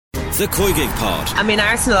The Koigig Pod. I mean,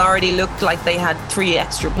 Arsenal already looked like they had 3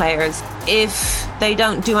 extra players. If they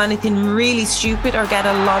don't do anything really stupid or get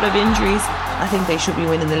a lot of injuries, I think they should be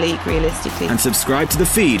winning the league realistically. And subscribe to the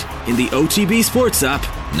feed in the OTB Sports app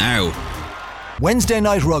now. Wednesday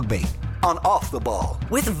Night Rugby on Off the Ball.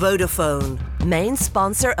 With Vodafone, main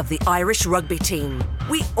sponsor of the Irish rugby team.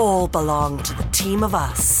 We all belong to the team of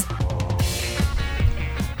us.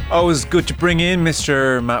 Always good to bring in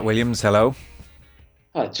Mr. Matt Williams. Hello.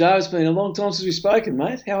 Hi, Joe. It's been a long time since we've spoken,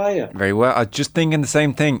 mate. How are you? Very well. I was just thinking the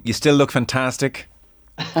same thing. You still look fantastic.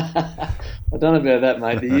 I don't know about that,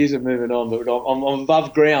 mate. The years are moving on, but I'm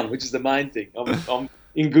above ground, which is the main thing. I'm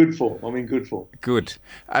in good form. I'm in good form. Good.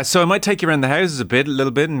 So I might take you around the houses a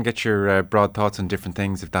little bit, and get your broad thoughts on different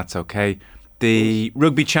things, if that's okay. The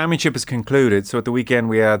Rugby Championship is concluded. So at the weekend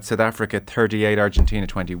we had South Africa 38, Argentina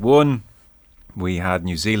 21. We had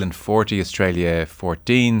New Zealand 40, Australia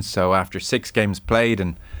 14. So after 6 games played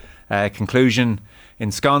and conclusion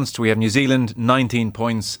ensconced, we have New Zealand 19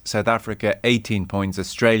 points, South Africa 18 points,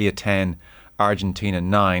 Australia 10, Argentina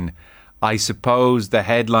 9. I suppose the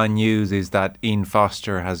headline news is that Ian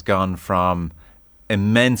Foster has gone from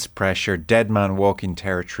immense pressure, dead man walking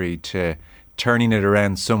territory, to turning it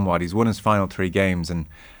around somewhat. He's won his final 3 games, and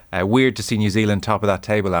weird to see New Zealand top of that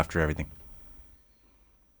table after everything.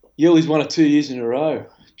 Yeah, he's won it 2 years in a row,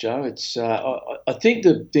 Joe. It's I think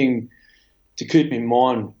the thing to keep in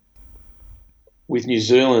mind with New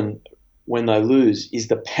Zealand when they lose is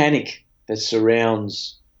the panic that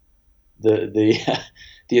surrounds the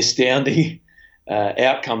astounding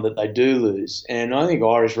outcome that they do lose. And I think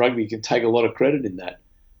Irish rugby can take a lot of credit in that.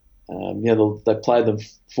 They played them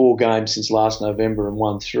 4 games since last November and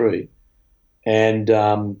won 3. And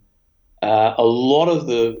a lot of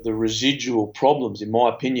the residual problems, in my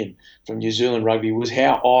opinion, from New Zealand rugby was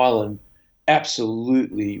how Ireland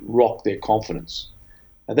absolutely rocked their confidence.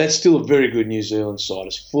 Now, that's still a very good New Zealand side.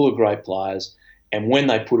 It's full of great players. And when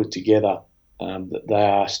they put it together, they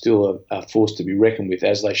are still a force to be reckoned with,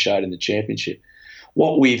 as they showed in the championship.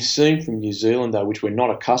 What we've seen from New Zealand, though, which we're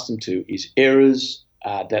not accustomed to, is errors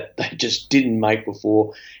that they just didn't make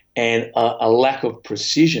before, and a lack of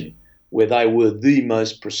precision, where they were the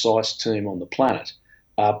most precise team on the planet,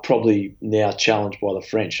 probably now challenged by the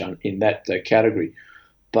French in that category.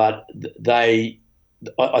 But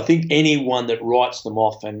I think anyone that writes them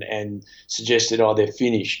off and suggests that, they're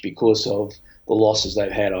finished because of the losses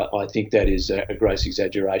they've had, I think that is a gross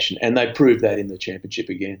exaggeration. And they proved that in the championship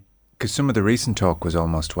again. Because some of the recent talk was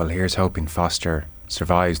almost, well, here's hoping Foster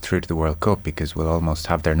survives through to the World Cup, because we'll almost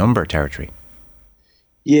have their number territory.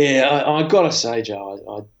 Yeah, I got to say,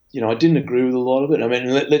 Joe, I didn't agree with a lot of it. I mean,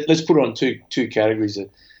 let's put it on two categories.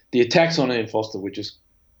 The attacks on Ian Foster were just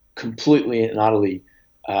completely and utterly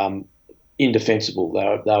indefensible.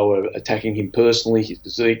 They were attacking him personally, his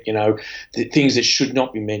physique, the things that should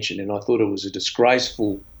not be mentioned. And I thought it was a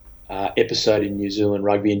disgraceful episode in New Zealand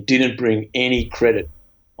rugby, and didn't bring any credit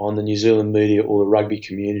on the New Zealand media or the rugby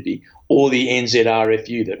community or the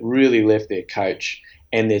NZRFU, that really left their coach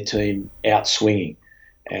and their team out swinging.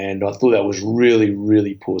 And I thought that was really,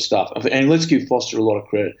 really poor stuff. And let's give Foster a lot of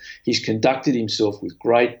credit. He's conducted himself with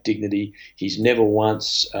great dignity. He's never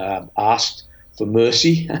once asked for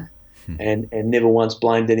mercy and never once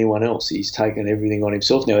blamed anyone else. He's taken everything on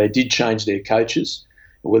himself. Now, they did change their coaches.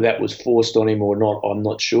 Whether that was forced on him or not, I'm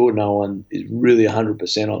not sure. No one is really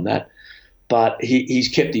 100% on that. But he's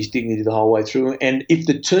kept his dignity the whole way through. And if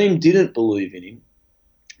the team didn't believe in him,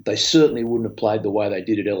 they certainly wouldn't have played the way they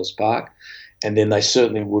did at Ellis Park. And then they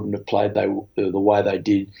certainly wouldn't have played the way they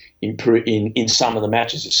did in some of the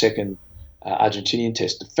matches, the second Argentinian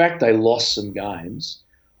test. The fact they lost some games,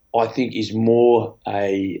 I think, is more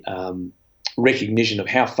a recognition of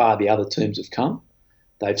how far the other teams have come.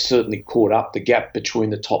 They've certainly caught up. The gap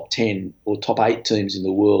between the top 10 or top 8 teams in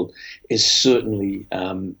the world is certainly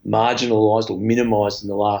marginalised or minimised in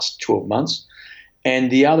the last 12 months.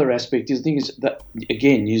 And the other aspect is, I think, is that,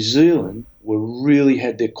 again, New Zealand really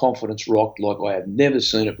had their confidence rocked like I have never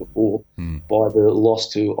seen it before by the loss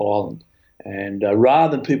to Ireland. And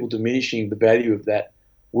rather than people diminishing the value of that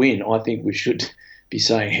win, I think we should be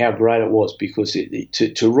saying how great it was, because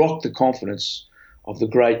to rock the confidence of the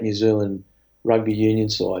great New Zealand rugby union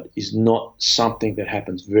side is not something that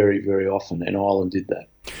happens very, very often, and Ireland did that.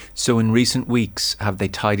 So in recent weeks, have they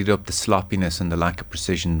tidied up the sloppiness and the lack of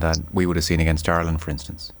precision that we would have seen against Ireland, for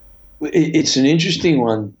instance? It's an interesting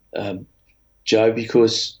one, Joe,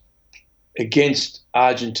 because against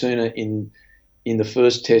Argentina in the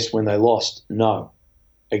first test when they lost, no.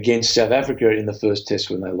 Against South Africa in the first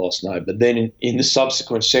test when they lost, no. But then in the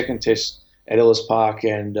subsequent second test at Ellis Park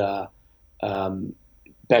and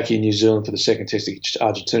back in New Zealand for the second test against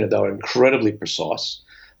Argentina. They were incredibly precise.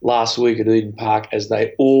 Last week at Eden Park, as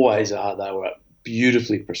they always are, they were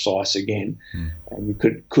beautifully precise again, and you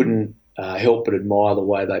couldn't help but admire the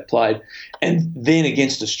way they played. And then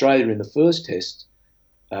against Australia in the first test,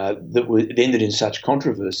 it ended in such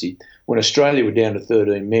controversy. When Australia were down to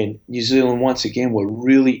 13 men, New Zealand once again were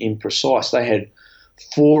really imprecise. They had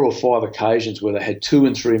 4 or 5 occasions where they had 2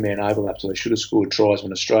 and 3 man overlap, so they should have scored tries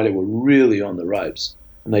when Australia were really on the ropes,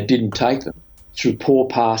 and they didn't take them through poor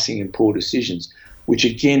passing and poor decisions, which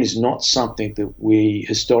again is not something that we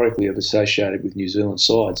historically have associated with New Zealand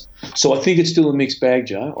sides. So I think it's still a mixed bag,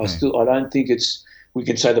 Joe. I don't think we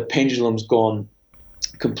can say the pendulum's gone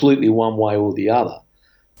completely one way or the other,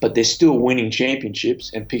 but they're still winning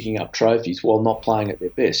championships and picking up trophies while not playing at their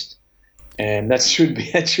best. And that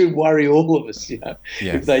should worry all of us, Yes.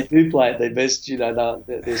 If they do play at their best,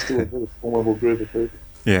 they're still a very formidable group of people.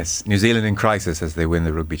 Yes, New Zealand in crisis as they win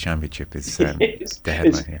the rugby championship is the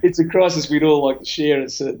headline here. It's a crisis we'd all like to share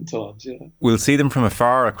at certain times. We'll see them from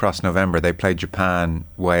afar across November. They play Japan,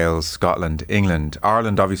 Wales, Scotland, England.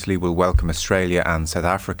 Ireland obviously will welcome Australia and South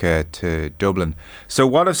Africa to Dublin. So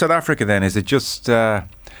what of South Africa then? Is it just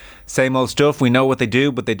same old stuff? We know what they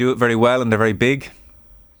do, but they do it very well and they're very big?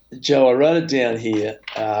 Joe, I wrote it down here.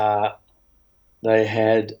 They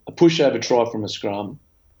had a pushover try from a scrum,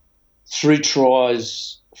 3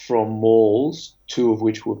 tries from mauls, 2 of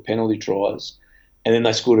which were penalty tries, and then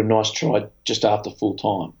they scored a nice try just after full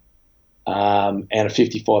time, and a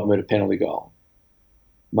 55-metre penalty goal.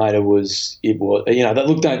 Mate, it was that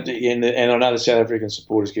look, and I know the South African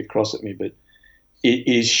supporters get cross at me, but it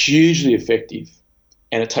is hugely effective,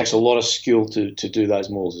 and it takes a lot of skill to do those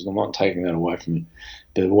mauls. I'm not taking that away from it,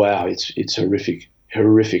 but wow, it's horrific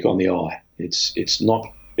on the eye. It's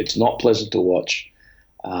not pleasant to watch.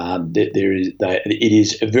 It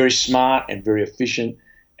is very smart and very efficient,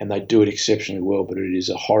 and they do it exceptionally well. But it is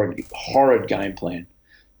a horrid game plan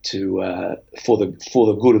for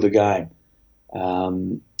the good of the game.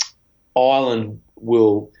 Ireland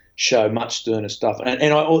will show much sterner stuff, and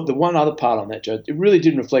the one other part on that, Joe, it really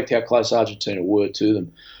didn't reflect how close Argentina were to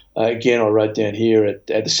them. Again, I wrote down here at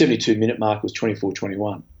the 72-minute mark it was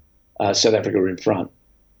 24-21. South Africa were in front.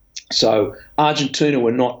 So Argentina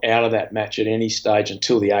were not out of that match at any stage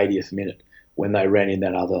until the 80th minute when they ran in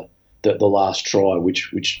the last try,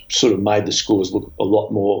 which sort of made the scores look a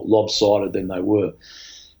lot more lopsided than they were.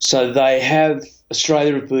 So they have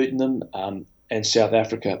Australia have beaten them, and South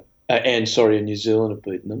Africa and New Zealand have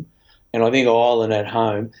beaten them. And I think Ireland at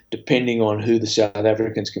home, depending on who the South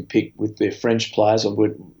Africans can pick with their French players,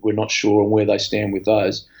 we're not sure on where they stand with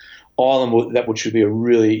those. Ireland, should be a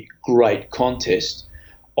really great contest.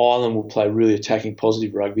 Ireland will play really attacking,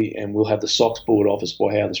 positive rugby, and we'll have the socks board off us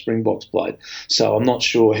by how the Springboks played. So I'm not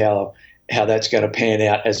sure how that's going to pan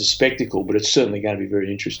out as a spectacle, but it's certainly going to be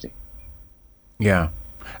very interesting. Yeah.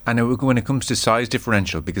 And when it comes to size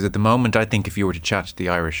differential, because at the moment I think if you were to chat to the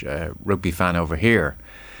Irish rugby fan over here,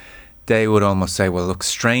 they would almost say, well, look,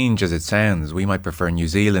 strange as it sounds, we might prefer New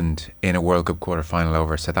Zealand in a World Cup quarter-final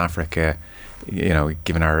over South Africa,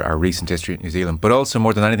 given our recent history at New Zealand, but also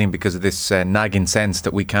more than anything because of this nagging sense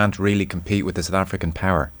that we can't really compete with the South African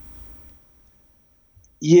power.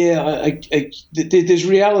 Yeah, there's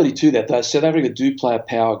reality to that, though. South Africa do play a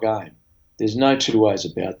power game. There's no two ways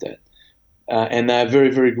about that. And they're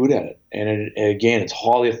very, very good at it. And again, it's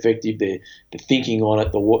highly effective. They're thinking on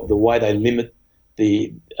it, the way they limit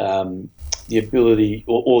the ability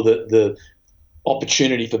or the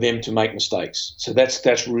opportunity for them to make mistakes. So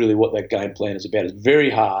that's really what that game plan is about. It's very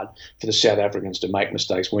hard for the South Africans to make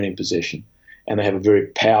mistakes when in possession. And they have a very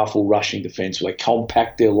powerful rushing defence where they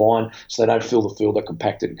compact their line so they don't fill the field, they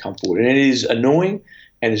compact it and come forward. And it is annoying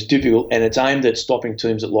and it's difficult, and it's aimed at stopping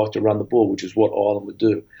teams that like to run the ball, which is what Ireland would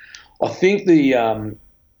do. I think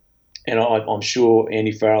and I'm sure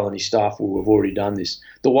Andy Farrell and his staff will have already done this,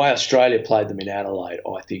 the way Australia played them in Adelaide,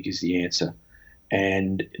 I think, is the answer.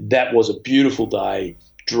 And that was a beautiful day,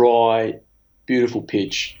 dry, beautiful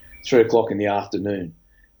pitch, 3 o'clock in the afternoon.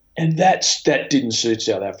 And that didn't suit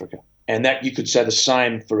South Africa. And that you could say the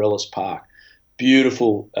same for Ellis Park.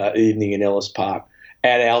 Beautiful evening in Ellis Park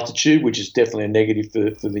at altitude, which is definitely a negative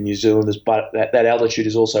for the New Zealanders, but that altitude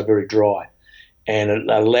is also very dry. And it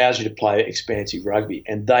allows you to play expansive rugby,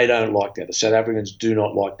 and they don't like that. The South Africans do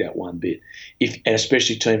not like that one bit, and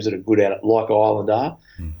especially teams that are good at it, like Ireland are,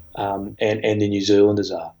 and the New Zealanders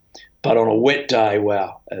are. But on a wet day,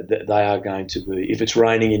 wow, they are going to be. If it's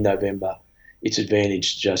raining in November, it's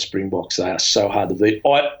advantage just Springboks. They are so hard to beat.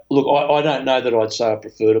 I don't know that I'd say I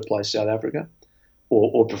prefer to play South Africa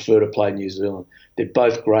or prefer to play New Zealand. They're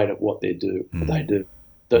both great at what they do.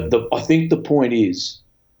 I think the point is,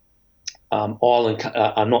 Ireland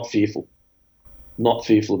are not fearful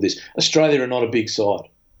of this. Australia are not a big side.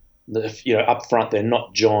 Up front, they're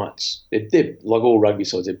not giants. They're like all rugby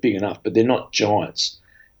sides, they're big enough, but they're not giants.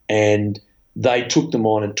 And they took them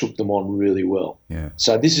on really well. Yeah.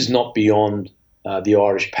 So this is not beyond the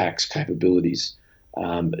Irish pack's capabilities.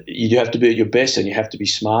 You have to be at your best and you have to be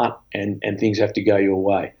smart and things have to go your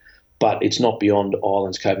way. But it's not beyond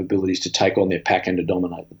Ireland's capabilities to take on their pack and to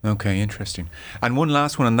dominate them. Okay, interesting. And one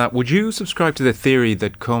last one on that. Would you subscribe to the theory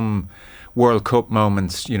that come World Cup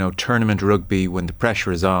moments, tournament rugby, when the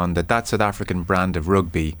pressure is on, that South African brand of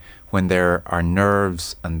rugby, when there are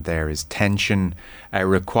nerves and there is tension,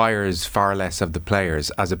 requires far less of the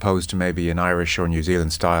players as opposed to maybe an Irish or New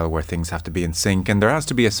Zealand style where things have to be in sync and there has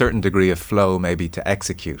to be a certain degree of flow maybe to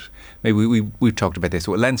execute. Maybe we've talked about this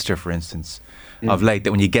with Leinster, for instance, of late,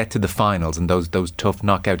 that when you get to the finals and those tough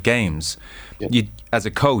knockout games, you, as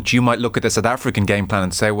a coach, you might look at the South African game plan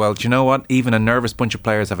and say, well, do you know what? Even a nervous bunch of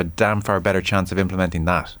players have a damn far better chance of implementing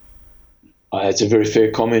that. It's a very fair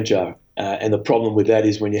comment, Joe. And the problem with that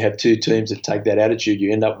is when you have two teams that take that attitude,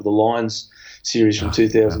 you end up with the Lions series from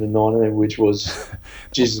 2019, which was,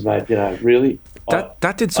 Jesus, mate, really.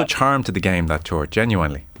 That did such harm to the game, that tour,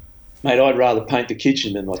 genuinely. Mate, I'd rather paint the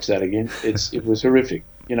kitchen than watch that again. It was horrific,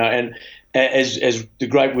 and as the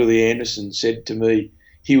great Willie Anderson said to me,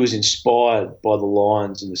 he was inspired by the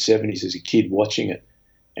Lions in the 70s as a kid watching it.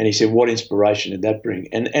 And he said, what inspiration did that bring?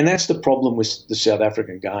 And that's the problem with the South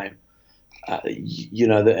African game. And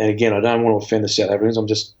again, I don't want to offend the South Africans.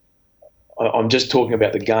 I'm just talking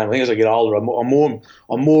about the game. I think as I get older, I'm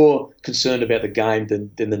more concerned about the game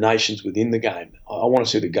than the nations within the game. I want to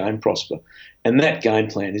see the game prosper. And that game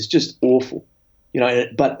plan is just awful.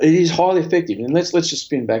 But it is highly effective. And let's just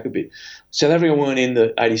spin back a bit. South Africa weren't in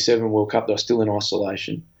the 87 World Cup. They were still in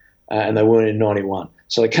isolation. And they weren't in 91.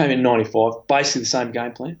 So they came in 95, basically the same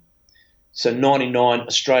game plan. So 99,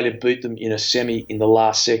 Australia beat them in a semi in the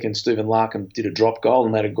last second. Stephen Larkham did a drop goal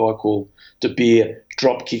and they had a guy called De Beer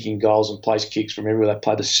drop kicking goals and place kicks from everywhere. They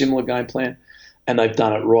played a similar game plan and they've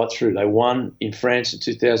done it right through. They won in France in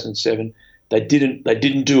 2007. They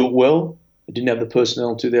didn't do it well. They didn't have the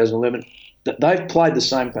personnel in 2011. They've played the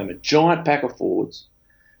same game, a giant pack of forwards,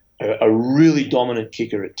 a really dominant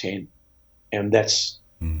kicker at 10, and that's,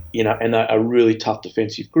 and a really tough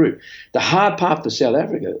defensive group. The hard part for South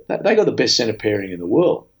Africa, they got the best centre pairing in the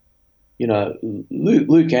world.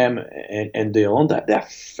 Luke Am and Dion, they're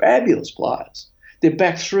fabulous players. They're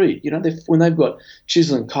back three. When they've got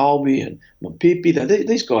Chisholm Colby and Mpipi,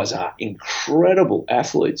 these guys are incredible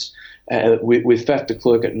athletes. With Faf de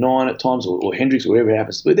Klerk at 9 at times, or Hendricks, or whatever it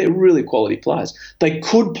happens to be, they're really quality players. They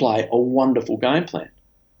could play a wonderful game plan.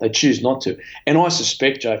 They choose not to. And I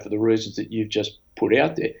suspect, Joe, for the reasons that you've just put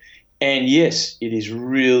out there. And yes, it is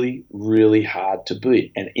really, really hard to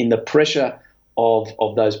beat. And in the pressure of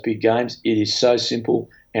those big games, it is so simple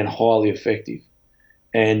and highly effective.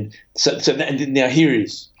 And so now here it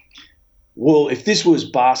is. Well, if this was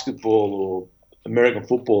basketball or American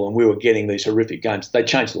football and we were getting these horrific games, they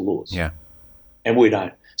changed the laws. Yeah. And we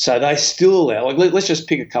don't. So they still allow, let's just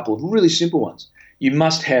pick a couple of really simple ones. You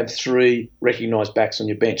must have 3 recognised backs on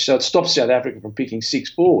your bench. So it stops South Africa from picking 6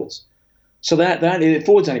 forwards. So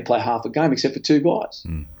forwards only play half a game except for 2 guys.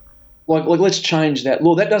 Let's change that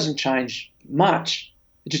law. That doesn't change much.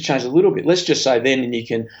 It just changes a little bit. Let's just say then and you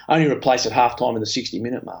can only replace at half time in the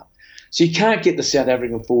 60-minute mark. So you can't get the South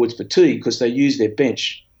African forwards fatigued because they use their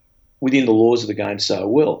bench within the laws of the game so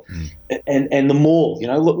well. And the maul,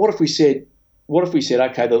 what if we said,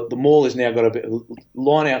 okay, the maul has now got a bit,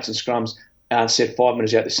 line outs and scrums aren't set 5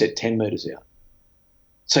 metres out, they're set 10 metres out.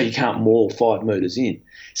 So you can't maul 5 metres in.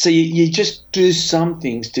 So you just do some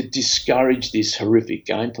things to discourage this horrific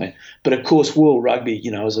game plan. But of course, World Rugby,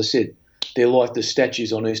 as I said, they're like the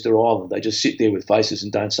statues on Easter Island. They just sit there with faces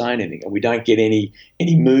and don't say anything, and we don't get any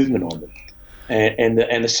movement on them.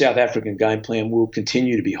 And the South African game plan will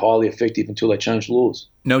continue to be highly effective until they change laws.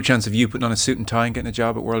 No chance of you putting on a suit and tie and getting a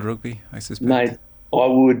job at World Rugby, I suspect? Mate, I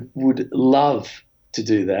would love to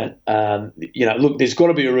do that. Look, there's got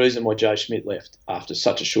to be a reason why Joe Schmidt left after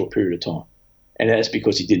such a short period of time. And that's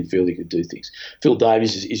because he didn't feel he could do things. Phil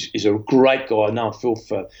Davies is a great guy. I've known Phil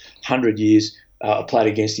for 100 years. I played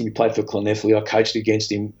against him. He played for Clonethley. I coached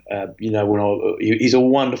against him. He's a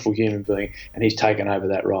wonderful human being, and he's taken over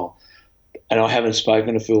that role. And I haven't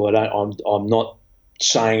spoken to Phil. I'm not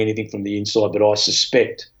saying anything from the inside, but I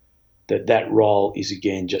suspect that role is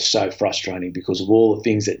again just so frustrating because of all the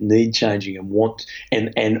things that need changing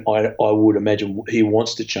and I would imagine he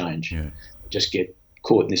wants to change. Yeah. Just get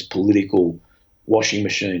caught in this political washing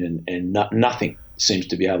machine and nothing seems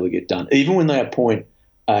to be able to get done. Even when they appoint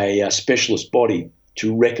a specialist body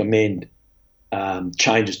to recommend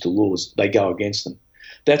changes to laws, they go against them.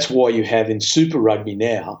 That's why you have in Super Rugby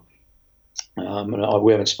now, and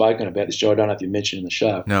we haven't spoken about this, Joe, I don't know if you mentioned in the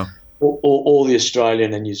show. No. All the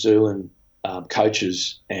Australian and New Zealand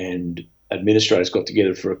coaches and administrators got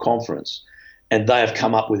together for a conference, and they have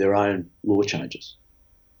come up with their own law changes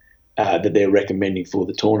that they're recommending for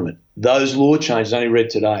the tournament. Those law changes, I only read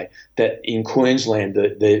today, that in Queensland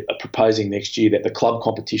they're proposing next year that the club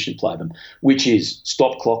competition play them, which is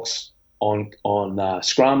stop clocks on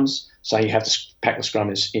scrums, so you have to pack the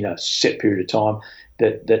scrum in a set period of time,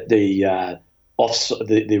 that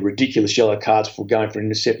the ridiculous yellow cards for going for an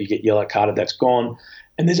intercept, you get yellow carded, that's gone.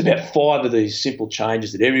 And there's about 5 of these simple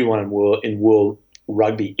changes that everyone in world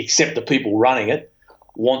rugby, except the people running it,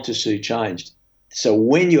 want to see changed. So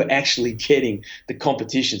when you're actually getting the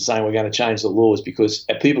competition saying we're going to change the laws because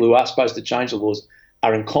people who are supposed to change the laws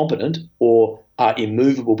are incompetent or are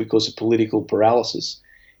immovable because of political paralysis,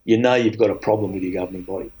 you know you've got a problem with your governing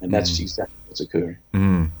body, and that's exactly what's occurring.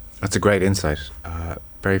 That's a great insight.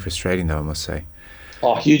 Very frustrating, though, I must say.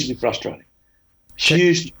 Oh, hugely frustrating.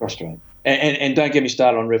 Hugely frustrating. And don't get me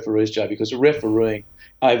started on referees, Joe, because the refereeing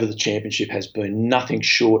over the championship has been nothing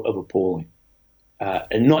short of appalling.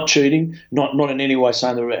 And not cheating, not in any way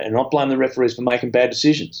saying and not blaming the referees for making bad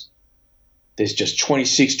decisions. There's just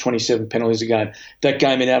 26, 27 penalties a game. That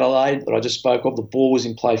game in Adelaide that I just spoke of, the ball was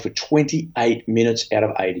in play for 28 minutes out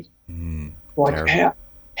of 80.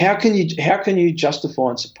 How can you justify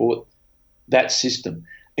and support that system?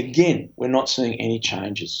 Again, we're not seeing any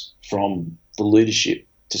changes from the leadership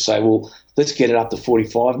to say, well, let's get it up to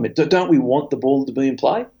 45 minutes. Don't we want the ball to be in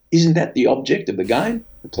play? Isn't that the object of the game,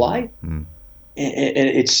 the play? And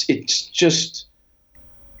it's just,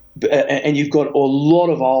 and you've got a lot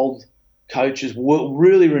of old coaches,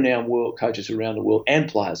 really renowned world coaches around the world and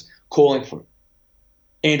players calling for it.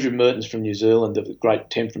 Andrew Mertens from New Zealand, the great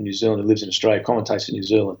 10 from New Zealand who lives in Australia, commentates in New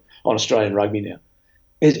Zealand on Australian rugby now,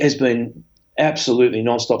 it has been absolutely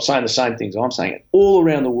non-stop saying the same things I'm saying. All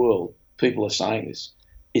around the world, people are saying this.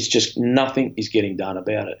 It's just nothing is getting done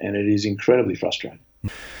about it, and it is incredibly frustrating.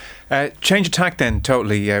 Change of tack then,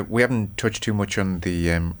 totally. We haven't touched too much on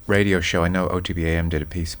the radio show. I know OTBAM did a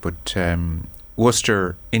piece, but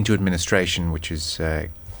Worcester into administration, which is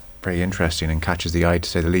very interesting and catches the eye, to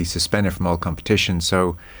say the least, suspended from all competition.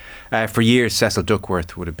 So for years, Cecil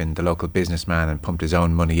Duckworth would have been the local businessman and pumped his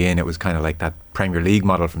own money in. It was kind of like that Premier League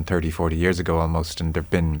model from 30, 40 years ago almost, and there have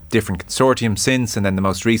been different consortiums since, and then the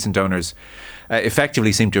most recent owners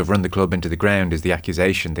effectively seem to have run the club into the ground, is the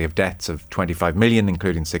accusation. They have debts of 25 million,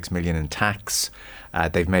 including 6 million in tax.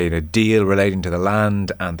 They've made a deal relating to the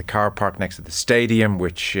land and the car park next to the stadium,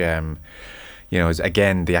 which, is,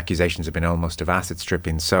 again, the accusations have been almost of asset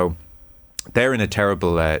stripping. So they're in a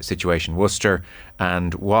terrible situation. Worcester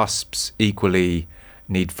and Wasps equally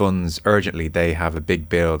need funds urgently. They have a big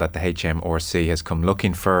bill that the HMRC has come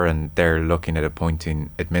looking for, and they're looking at appointing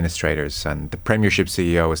administrators. And the Premiership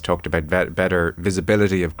CEO has talked about better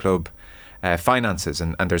visibility of club finances,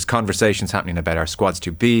 and there's conversations happening about our squad's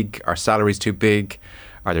too big, our salaries too big,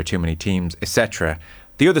 are there too many teams, etc.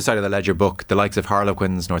 The other side of the ledger book, the likes of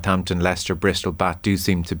Harlequins, Northampton, Leicester, Bristol, Bath do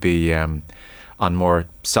seem to be on more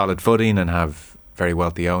solid footing and have very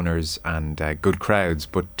wealthy owners and good crowds.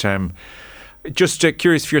 But just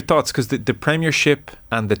curious for your thoughts, because the Premiership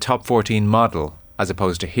and the top 14 model, as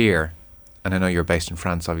opposed to here, and I know you're based in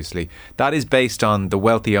France obviously, that is based on the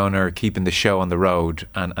wealthy owner keeping the show on the road,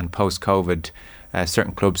 and post-COVID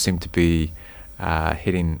certain clubs seem to be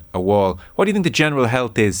hitting a wall. What do you think the general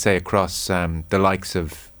health is, say, across the likes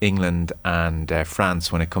of England and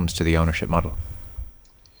France when it comes to the ownership model?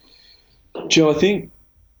 Joe, I think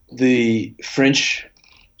the French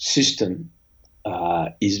system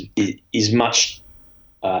is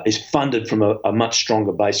funded from a much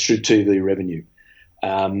stronger base through TV revenue.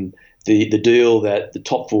 The deal that the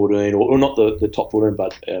top 14, or not the top 14,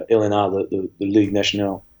 but LNR, the Ligue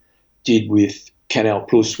Nationale, did with Canal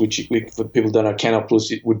Plus, which, for people who don't know, Canal Plus,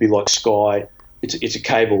 it would be like Sky. It's a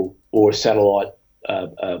cable or a satellite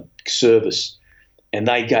service, and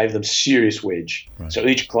they gave them serious wedge. Right. So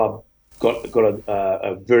each club got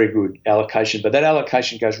a very good allocation, but that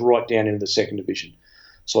allocation goes right down into the second division.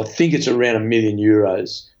 So I think it's around €1 million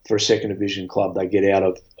for a second division club they get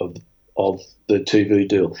out of the TV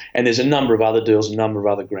deal. And there's a number of other deals, a number of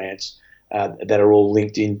other grants that are all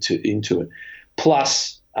linked into it.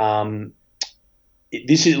 Plus, a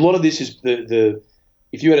lot of this is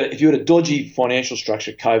if you had a dodgy financial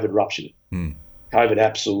structure, COVID ruptured it. COVID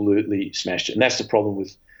absolutely smashed it, and that's the problem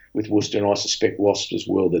with Worcester, and I suspect Wasps as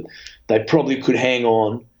well, that they probably could hang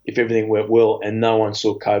on if everything went well, and no one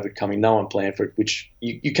saw COVID coming, no one planned for it, which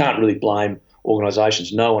you can't really blame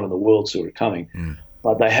organisations. No one in the world saw it coming,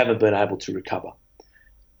 but they haven't been able to recover.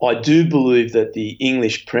 I do believe that the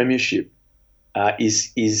English Premiership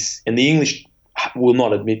is, and the English will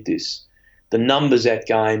not admit this, the numbers at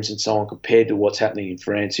games and so on compared to what's happening in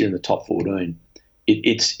France here in the top 14,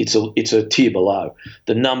 it's a tier below.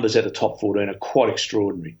 The numbers at the top 14 are quite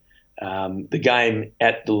extraordinary. The game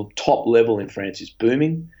at the top level in France is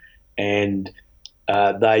booming, and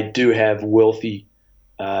they do have wealthy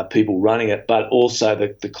people running it, but also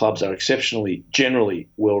the clubs are exceptionally, generally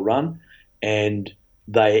well run, and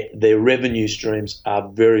their revenue streams are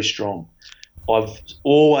very strong. I've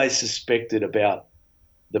always suspected about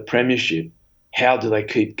the Premiership, how do they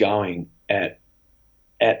keep going at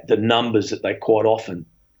the numbers that they quite often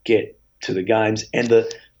get to the games, and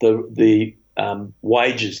the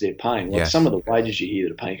wages they're paying. Like some of the wages you hear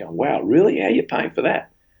that are paying, going, wow, really? How are you paying for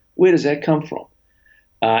that? Where does that come from?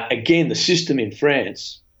 Again, the system in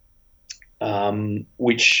France,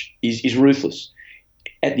 which is ruthless.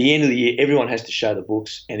 At the end of the year, everyone has to show the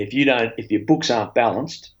books, and if your books aren't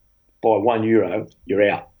balanced by €1, you're out.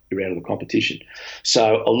 You're out of the competition.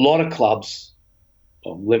 So a lot of clubs,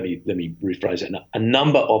 let me rephrase that. A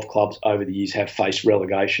number of clubs over the years have faced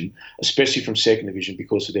relegation, especially from second division,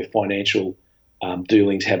 because of their financial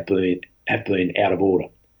dealings have been out of order,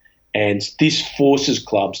 and this forces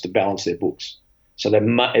clubs to balance their books. So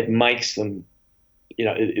it makes them,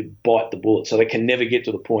 it bite the bullet. So they can never get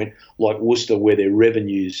to the point like Worcester where their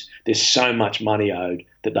revenues, there's so much money owed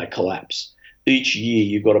that they collapse. Each year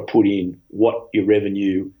you've got to put in what your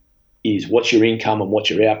revenue is, what's your income and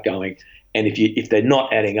what's your outgoing. And if they're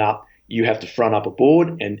not adding up, you have to front up a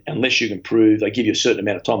board, and unless you can prove, they give you a certain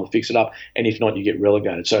amount of time to fix it up, and if not, you get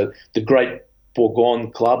relegated. So the great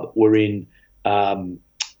Bourgogne club were in the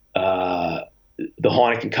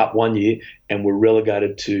Heineken Cup one year and were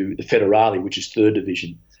relegated to the Federale, which is third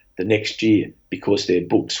division, the next year because their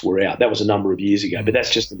books were out. That was a number of years ago, but that's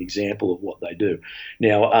just an example of what they do.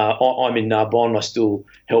 Now, I'm in Narbonne. I still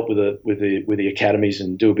help with the academies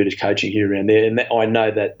and do a bit of coaching here around there, and I know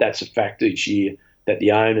that that's a fact each year, that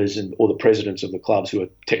the owners or the presidents of the clubs, who are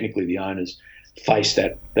technically the owners, face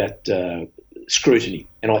that scrutiny,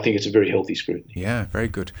 and I think it's a very healthy scrutiny. Yeah, very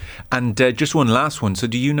good. And just one last one. So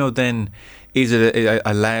do you know then, is it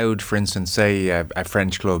allowed, for instance, say a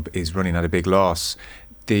French club is running at a big loss,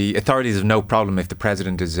 the authorities have no problem if the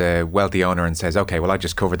president is a wealthy owner and says, okay, well, I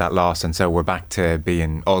just covered that loss and so we're back to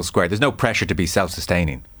being all square. There's no pressure to be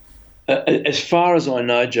self-sustaining. As far as I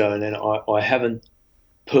know, Joe, and I haven't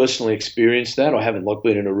personally experienced that. I haven't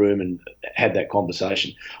been in a room and had that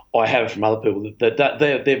conversation. I have it from other people that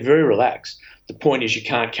they're very relaxed. The point is you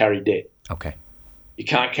can't carry debt. Okay. You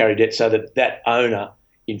can't carry debt, so that owner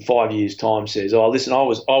in 5 years' time says, "Oh, listen, I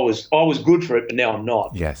was good for it, but now I'm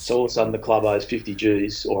not." Yes. So all of a sudden the club owes 50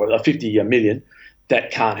 G's or 50 million.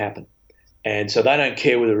 That can't happen, and so they don't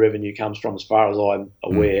care where the revenue comes from, as far as I'm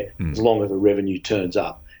aware, as long as the revenue turns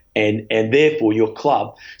up, and therefore your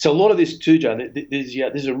club. So a lot of this too, Joe.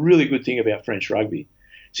 There's a really good thing about French rugby.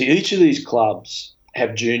 See, each of these clubs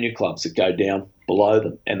have junior clubs that go down below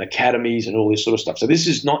them, and academies and all this sort of stuff. So this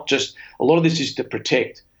is not just, a lot of this is to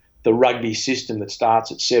protect the rugby system that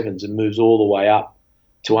starts at sevens and moves all the way up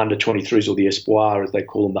to under 23s, or the Espoir, as they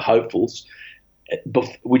call them, the hopefuls,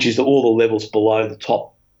 which is all the levels below the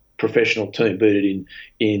top professional team, be it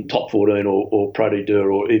in top 14 or Pro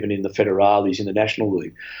D2 or even in the Federales in the National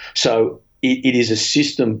League. So it is a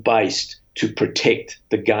system based to protect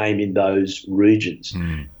the game in those regions.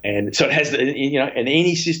 And so it has, and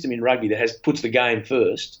any system in rugby that puts the game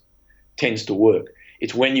first tends to work.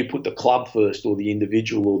 It's when you put the club first, or the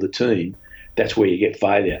individual or the team, that's where you get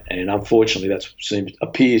failure. And unfortunately, that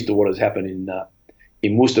appears to what has happened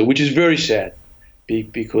in Worcester, which is very sad,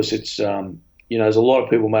 because it's there's a lot of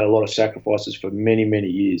people made a lot of sacrifices for many, many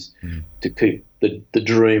years to keep the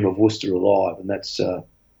dream of Worcester alive, and that's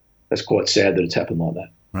quite sad that it's happened like that.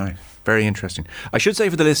 Right. Very interesting. I should say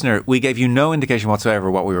for the listener, we gave you no indication whatsoever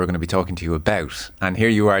what we were going to be talking to you about. And here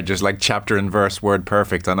you are, just like chapter and verse, word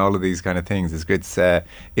perfect on all of these kind of things. It's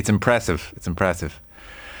impressive. It's impressive.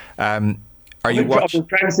 I've been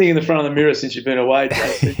practicing in the front of the mirror since you've been away,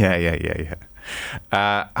 Jason. Yeah.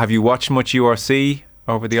 Have you watched much URC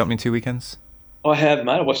over the opening 2 weekends? I have,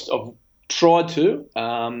 mate. I've tried to.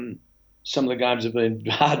 Some of the games have been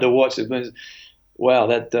hard to watch.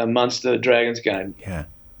 That Munster Dragons game. Yeah.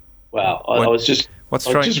 Wow, I just watched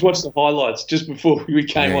the highlights just before we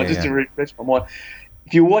came on, just to refresh my mind.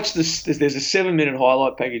 If you watch this, there's a 7-minute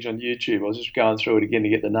highlight package on YouTube. I was just going through it again to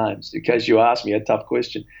get the names, in case you asked me a tough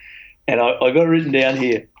question. And I got it written down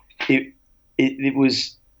here. It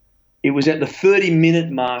was at the 30-minute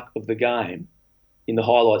mark of the game, in the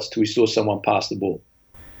highlights till we saw someone pass the ball.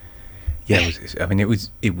 Yeah,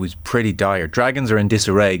 it was pretty dire. Dragons are in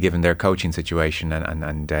disarray given their coaching situation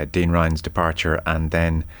and Dean Ryan's departure. And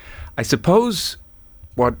then I suppose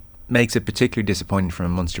what makes it particularly disappointing from a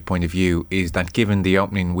Munster point of view is that given the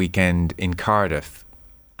opening weekend in Cardiff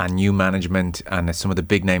and new management and some of the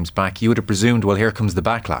big names back, you would have presumed, well, here comes the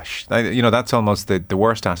backlash. That's almost the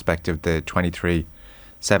worst aspect of the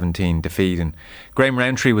 23-17 defeat. And Graham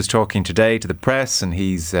Rowntree was talking today to the press, and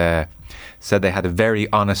he's said they had a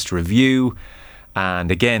very honest review. And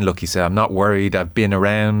again, look, he said, I'm not worried. I've been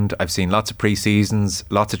around. I've seen lots of pre-seasons,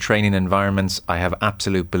 lots of training environments. I have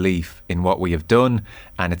absolute belief in what we have done,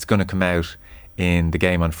 and it's going to come out in the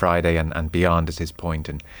game on Friday and beyond, is his point.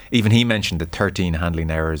 And even he mentioned the 13 handling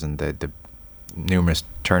errors and the numerous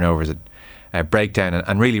turnovers at breakdown,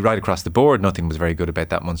 and really right across the board, nothing was very good about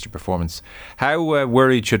that Munster performance. How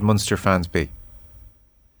worried should Munster fans be?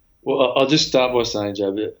 Well, I'll just start by saying,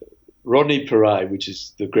 Joe, Rodney Parade, which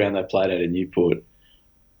is the ground they played at in Newport,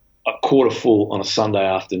 a quarter full on a Sunday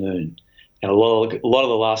afternoon. And a lot of the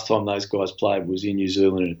last time those guys played was in New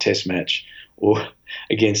Zealand in a test match or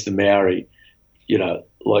against the Maori.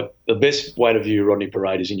 Like the best way to view Rodney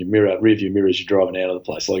Parade is in your rearview mirror as you're driving out of the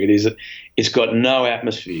place. Like it's got no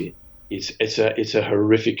atmosphere. It's a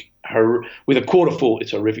horrific, with a quarter full,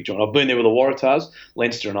 it's a horrific joint. I've been there with the Waratahs,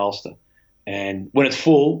 Leinster and Ulster. And when it's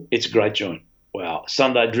full, it's a great joint. Wow,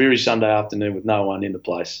 dreary Sunday afternoon with no one in the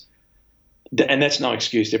place. And that's no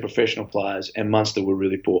excuse. They're professional players, and Munster were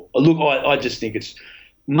really poor. Look, I just think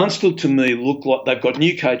Munster to me look like they've got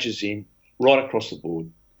new coaches in right across the board.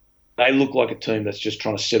 They look like a team that's just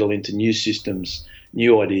trying to settle into new systems,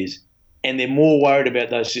 new ideas, and they're more worried about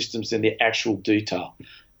those systems than the actual detail.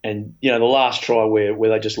 And, the last try where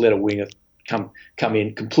they just let a winger come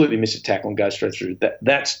in, completely miss a tackle and go straight through,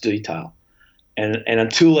 that's detail. And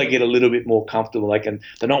until they get a little bit more comfortable, they're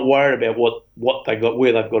not worried about what they got,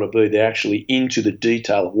 where they've got to be. They're actually into the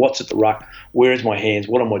detail of what's at the ruck, where is my hands,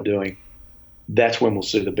 what am I doing. That's when we'll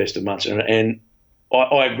see the best of Munster. And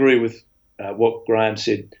I agree with what Graham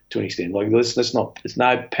said to an extent. Like, let's not. It's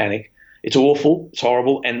no panic. It's awful. It's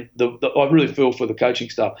horrible. And I really feel for the coaching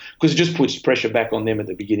staff because it just puts pressure back on them at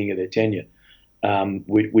the beginning of their tenure,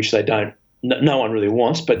 which they don't. No one really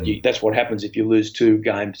wants. But that's what happens if you lose 2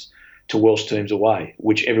 games to Welsh teams away,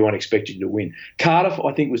 which everyone expected you to win. Cardiff,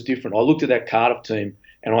 I think, was different. I looked at that Cardiff team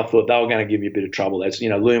and I thought they were going to give you a bit of trouble. That's,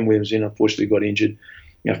 Liam Williams unfortunately got injured.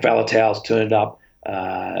 Falatau's turned up.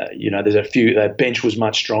 There's a few. Their bench was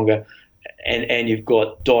much stronger. And you've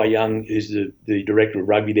got Di Young, who's the director of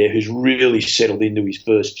rugby there, who's really settled into his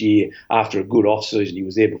first year after a good off-season. He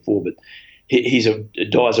was there before, but Di's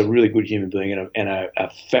a really good human being and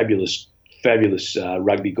a fabulous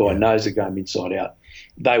rugby guy, knows the game inside out.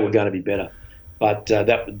 They were going to be better. But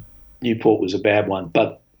that Newport was a bad one.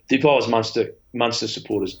 But if I was Munster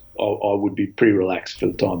supporters, I would be pretty relaxed for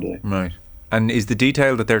the time being. Right. And is the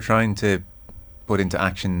detail that they're trying to put into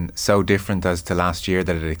action so different as to last year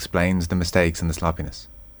that it explains the mistakes and the sloppiness?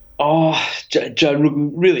 Oh, Joe,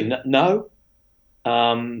 really, no.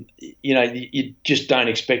 You just don't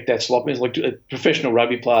expect that sloppiness. Like professional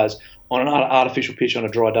rugby players on an artificial pitch on a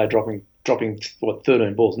dry day dropping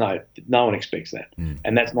 13 balls. No one expects that,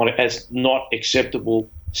 and that's not acceptable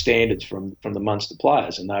standards from the Munster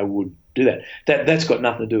players, and they would do that. That's got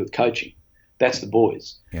nothing to do with coaching. That's the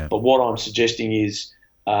boys. Yeah. But what I'm suggesting is,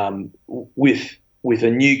 with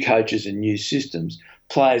a new coaches and new systems,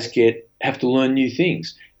 players have to learn new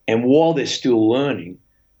things, and while they're still learning,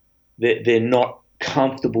 they're not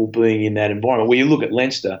comfortable being in that environment. When you look at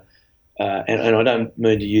Leinster, and I don't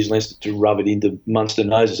mean to use Leinster to rub it into Munster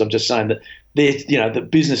noses. I'm just saying that the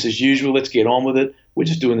business as usual. Let's get on with it. We're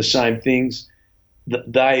just doing the same things.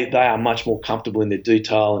 They are much more comfortable in their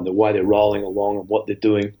detail and the way they're rolling along and what they're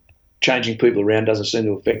doing. Changing people around doesn't seem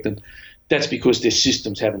to affect them. That's because their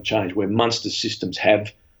systems haven't changed, where Munster's systems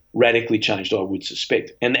have radically changed, I would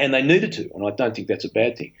suspect. And they needed to, and I don't think that's a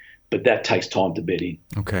bad thing. But that takes time to bed in.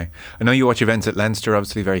 Okay. I know you watch events at Leinster,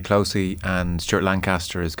 obviously, very closely, and Stuart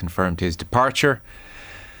Lancaster has confirmed his departure.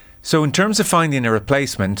 So in terms of finding a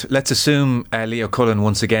replacement, let's assume Leo Cullen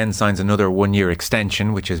once again signs another 1-year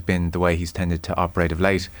extension, which has been the way he's tended to operate of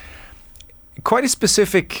late. Quite a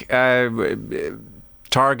specific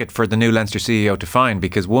target for the new Leinster CEO to find,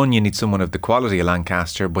 because one, you need someone of the quality of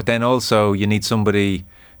Lancaster, but then also you need somebody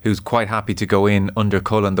who's quite happy to go in under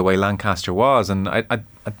Cullen the way Lancaster was. And I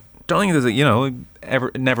don't think there's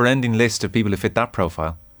a never-ending list of people who fit that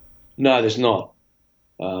profile. No, there's not.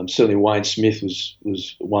 Certainly Wayne Smith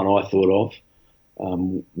was one I thought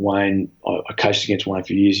Wayne, I coached against Wayne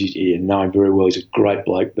for years. You know him very well. He's a great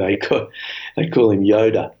bloke. They call him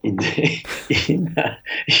Yoda in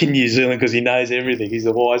New Zealand because he knows everything. He's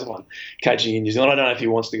the wise one coaching in New Zealand. I don't know if he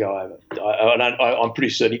wants to go over. I'm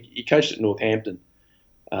pretty certain he coached at Northampton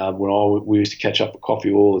when we used to catch up for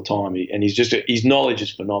coffee all the time. And his knowledge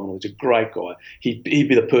is phenomenal. He's a great guy. He'd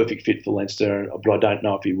be the perfect fit for Leinster, but I don't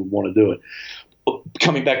know if he would want to do it. But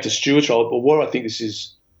coming back to Stuart's role, but what I think this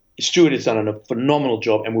is. Stuart has done a phenomenal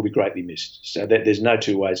job and will be greatly missed. So there's no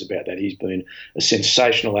two ways about that. He's been a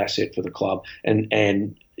sensational asset for the club.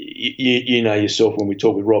 And you know yourself when we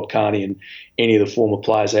talk with Rob Kearney and any of the former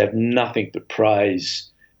players, they have nothing but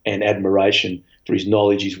praise and admiration for his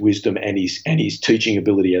knowledge, his wisdom, and his teaching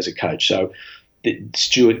ability as a coach. So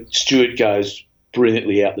Stuart goes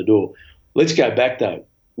brilliantly out the door. Let's go back though.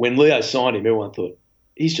 When Leo signed him, everyone thought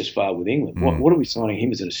he's just failed with England. What are we signing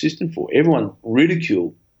him as an assistant for? Everyone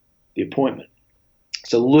ridiculed the appointment.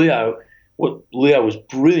 So Leo was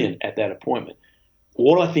brilliant at that appointment.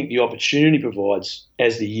 What I think the opportunity provides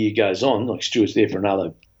as the year goes on, like Stuart's there for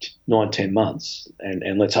another 9-10 months,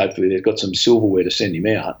 and let's hopefully they've got some silverware to send him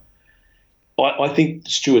out. I think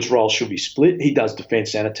Stuart's role should be split. He does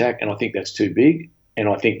defence and attack, and I think that's too big. And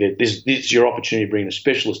I think that this is your opportunity to bring a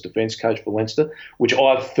specialist defence coach for Leinster, which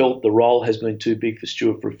I've felt the role has been too big for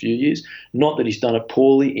Stuart for a few years. Not that he's done it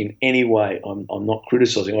poorly in any way. I'm not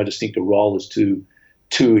criticising. I just think the role is too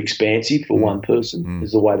expansive for one person,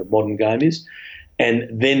 is the way the modern game is. And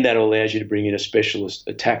then that allows you to bring in a specialist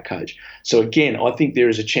attack coach. So again, I think there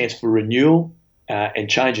is a chance for renewal and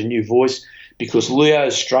change, a new voice, because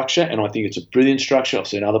Leo's structure, and I think it's a brilliant structure, I've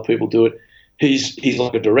seen other people do it, he's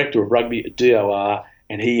like a director of rugby, a DOR,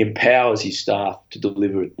 and he empowers his staff to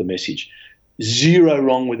deliver the message. Zero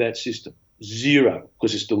wrong with that system. Zero,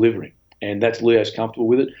 because it's delivering. And that's Leo's comfortable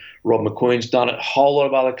with it. Rob McQueen's done it. A whole lot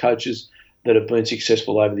of other coaches that have been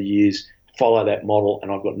successful over the years follow that model,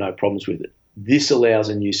 and I've got no problems with it. This allows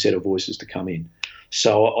a new set of voices to come in.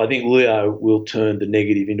 So I think Leo will turn the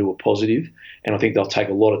negative into a positive, and I think they'll take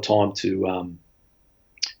a lot of time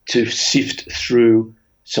to sift through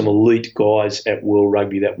some elite guys at World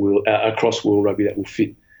Rugby that will across World Rugby that will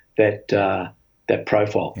fit that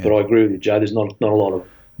profile. Yeah. But I agree with you, Joe. There's not a lot of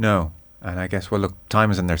no. And I guess, well, look,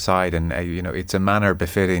 time is on their side, and it's a manner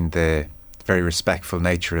befitting the very respectful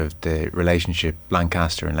nature of the relationship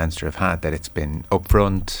Lancaster and Leinster have had. That it's been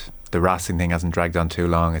upfront. The Racing thing hasn't dragged on too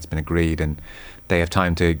long. It's been agreed, and they have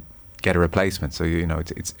time to get a replacement. So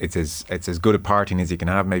it's as good a parting as you can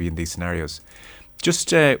have, maybe in these scenarios.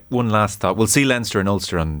 Just one last thought. We'll see Leinster and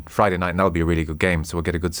Ulster on Friday night, and that'll be a really good game. So we'll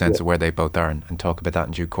get a good sense of where they both are and talk about that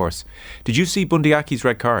in due course. Did you see Bundee Aki's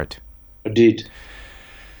red card? I did.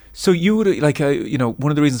 So you would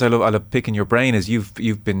one of the reasons I love picking your brain is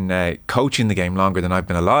you've been coaching the game longer than I've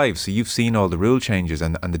been alive. So you've seen all the rule changes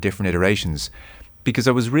and the different iterations. Because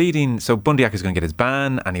I was reading, so Bundee Aki is going to get his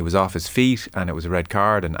ban, and he was off his feet, and it was a red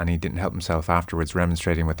card, and he didn't help himself afterwards,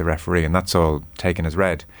 remonstrating with the referee, and that's all taken as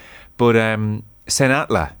red. But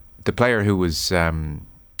Senatla, the player who was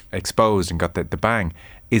exposed and got the bang,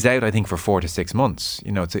 is out, I think, for 4 to 6 months.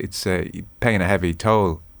 It's paying a heavy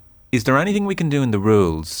toll. Is there anything we can do in the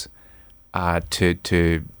rules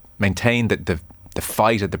to maintain the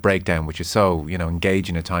fight at the breakdown, which is so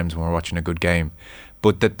engaging at times when we're watching a good game,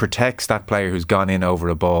 but that protects that player who's gone in over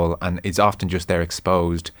a ball and is often just there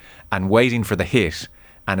exposed and waiting for the hit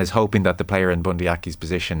and is hoping that the player in Bundee Aki's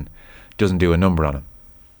position doesn't do a number on him?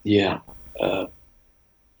 Yeah.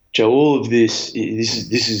 Joe, all of this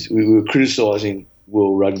is we were criticising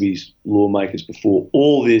World Rugby's lawmakers before.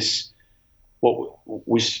 All this, what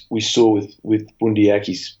we saw with Bundee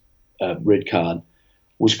Aki's red card,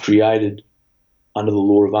 was created under the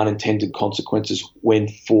law of unintended consequences when,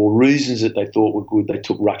 for reasons that they thought were good, they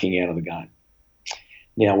took rucking out of the game.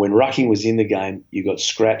 Now, when rucking was in the game, you got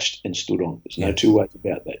scratched and stood on. There's no two ways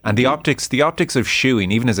about that. And the optics of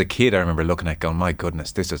shoeing, even as a kid, I remember looking at going, my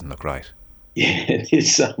goodness, this doesn't look right. Yeah,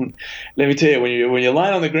 it's, let me tell you, when you're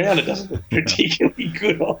laying on the ground, it doesn't look particularly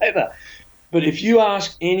good either. But if you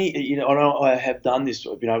ask any, I know I have done this,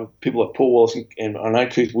 people like Paul Wallace and I know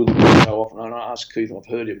Keith Wood so often. And I ask Keith, I've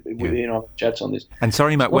heard him, chats on this. And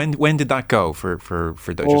sorry, Matt, when did that go for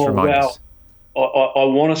just remind us? I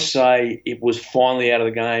want to say it was finally out of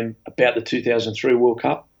the game about the 2003 World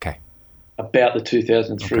Cup. Okay. About the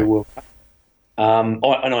 2003 World Cup. And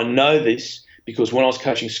I know this because when I was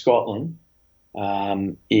coaching Scotland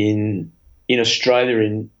in Australia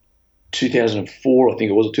in 2004, I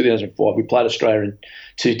think it was, or 2005, we played Australia in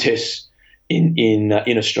 2 tests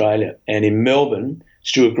in Australia, and in Melbourne,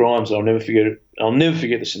 Stuart Grimes, I'll never forget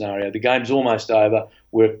the scenario. The game's almost over.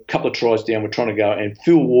 We're a couple of tries down. We're trying to go, and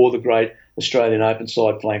Phil Waugh, the great Australian open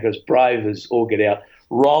side flanker, as brave as all get out,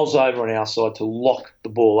 rolls over on our side to lock the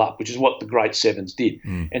ball up, which is what the great sevens did.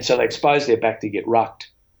 And so they exposed their back to get rucked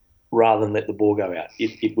rather than let the ball go out.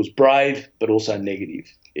 It was brave, but also negative.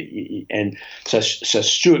 And so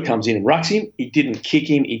Stewart comes in and rucks him. He didn't kick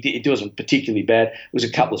him. It wasn't particularly bad. It was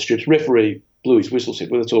a couple of strips. Referee blew his whistle, said,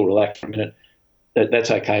 well, let's all relax for a minute.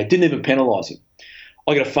 That's okay. It didn't even penalise him.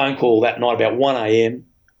 I got a phone call that night about 1 a.m.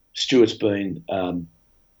 Stewart's been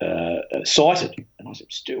cited. And I said,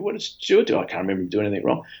 Stewart, what did Stewart do? I can't remember him doing anything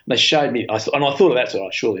wrong. And they showed me, and I thought of that, so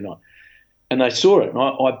surely not. And they saw it. And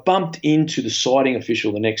I bumped into the citing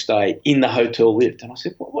official the next day in the hotel lift. And I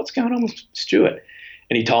said, what's going on with Stewart?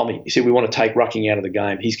 And he told me, he said, we want to take rucking out of the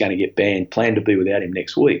game. He's going to get banned. Plan to be without him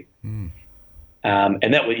next week. And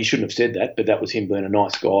that he shouldn't have said that, but that was him being a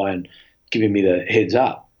nice guy and giving me the heads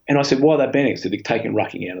up. And I said, why are they banning it? So they're taking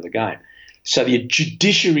rucking out of the game. So the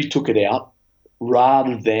judiciary took it out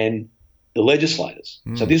rather than the legislators.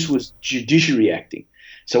 So this was judiciary acting.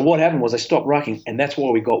 So what happened was they stopped rucking, and that's why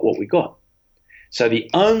we got what we got. So the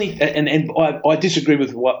only – and I disagree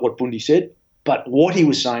with what Bundy said, but what he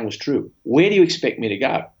was saying was true. Where do you expect me to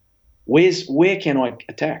go? Where can I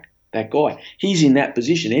attack that guy? He's in that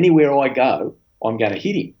position. Anywhere I go, I'm going to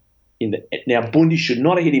hit him. Now, Bundy should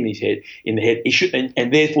not have hit him in the head. He should,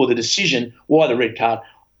 and therefore the decision, why the red card,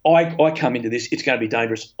 I come into this, it's going to be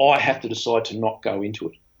dangerous. I have to decide to not go into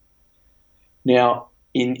it. Now,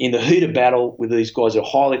 in the heat of battle with these guys that are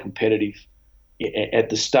highly competitive at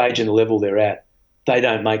the stage and the level they're at, they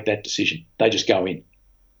don't make that decision. They just go in.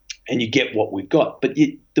 And you get what we've got. But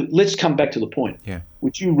let's come back to the point. Yeah.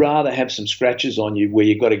 Would you rather have some scratches on you where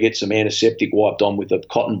you've got to get some antiseptic wiped on with a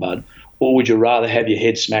cotton bud, or would you rather have your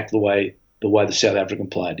head smacked the way the South African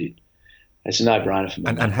player did? It's a no-brainer for me.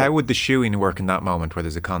 And how would the shoeing work in that moment where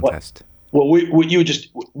there's a contest? Here's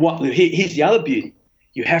the other beauty.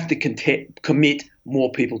 You have to commit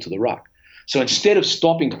more people to the ruck. So instead of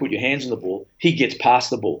stopping to put your hands on the ball, he gets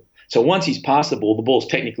past the ball. So once he's past the ball's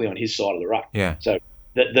technically on his side of the ruck. Yeah. So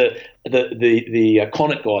the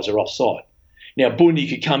Connacht guys are offside. Now, Bundy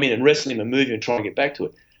could come in and wrestle him and move him and try and get back to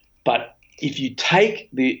it. But if you take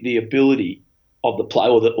the ability of the player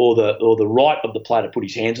or the right of the player to put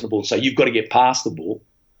his hands on the ball, so you've got to get past the ball,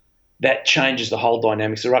 that changes the whole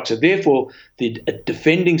dynamics of the ruck. So therefore, the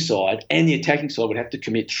defending side and the attacking side would have to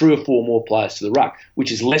commit 3 or 4 more players to the ruck,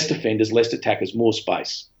 which is less defenders, less attackers, more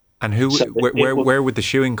space. And where would the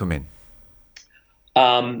shoeing come in?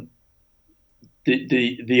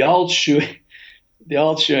 The old shoeing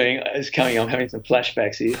is coming. I'm having some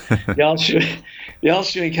flashbacks here. The old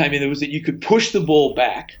shoeing came in. There was that you could push the ball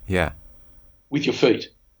back. Yeah. With your feet,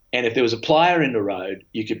 and if there was a player in the road,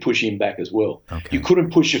 you could push him back as well. Okay. You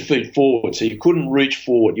couldn't push your feet forward, so you couldn't reach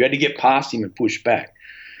forward. You had to get past him and push back.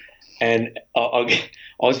 And I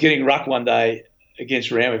was getting ruck one day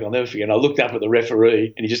against Randwick. I'll never forget. And I looked up at the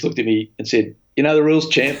referee, and he just looked at me and said, "You know the rules,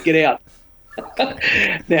 champ. Get out."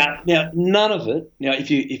 Now, none of it. Now,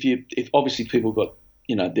 if obviously people got,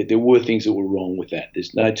 there were things that were wrong with that.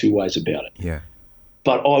 There's no two ways about it. Yeah.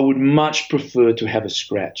 But I would much prefer to have a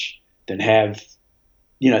scratch than have,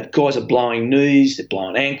 guys are blowing knees, they're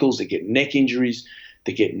blowing ankles, they're getting neck injuries,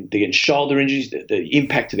 they're getting shoulder injuries, the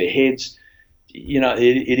impact to their heads.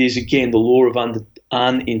 It is again the law of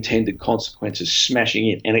unintended consequences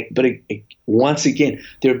smashing in. But once again,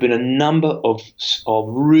 there have been a number of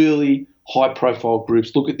really high-profile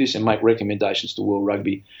groups look at this and make recommendations to World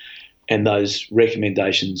Rugby, and those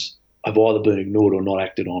recommendations have either been ignored or not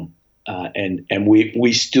acted on. And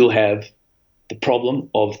we still have the problem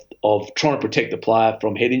of trying to protect the player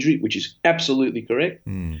from head injury, which is absolutely correct,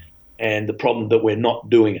 and the problem that we're not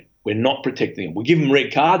doing it. We're not protecting them. We give them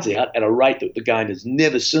red cards out at a rate that the game has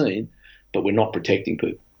never seen, but we're not protecting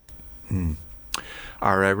people.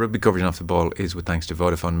 Our rugby coverage off the ball is with thanks to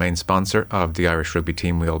Vodafone, main sponsor of the Irish rugby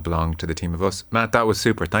team. We all belong to the team of us. Matt, that was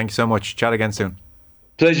super. Thank you so much. Chat again soon.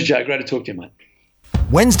 Pleasure, Joe. Great to talk to you, mate.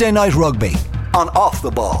 Wednesday Night Rugby on Off the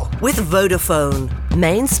Ball. With Vodafone,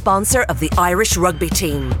 main sponsor of the Irish rugby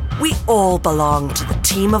team. We all belong to the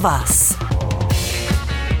team of us.